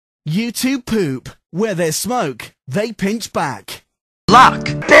YouTube poop. Where there's smoke, they pinch back. Lock.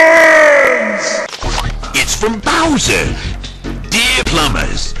 Burns! It's from Bowser. Dear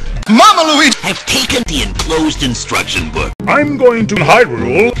plumbers, Mama Louise have taken the enclosed instruction book. I'm going to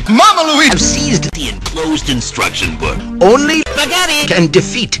Hyrule. Mama Louise Have seized the enclosed instruction book. only Spaghetti! can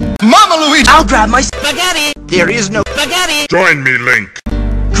defeat. Mama Louise I'll grab my Spaghetti! There is no Spaghetti! Join me, Link.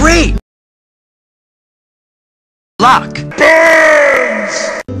 great. Lock.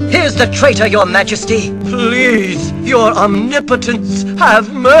 Burns! Here's the traitor, your majesty. Please, your omnipotence,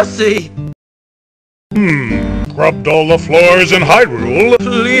 have mercy. Scrubbed all the floors in Hyrule.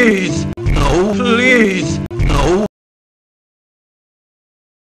 Please, No, please. no.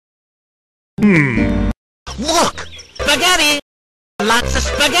 Look! Spaghetti! Lots of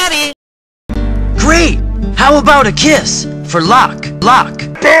spaghetti! Great. How about a kiss for Lock? Lock.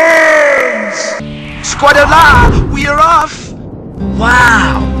 Burns! Squadala, we are off.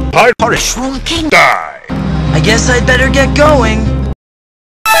 Wow. High Corashroom Kingdie! die. I guess I'd better get going.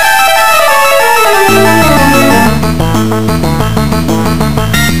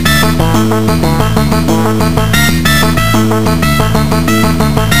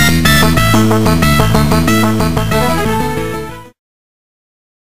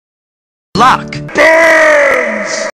 Lock.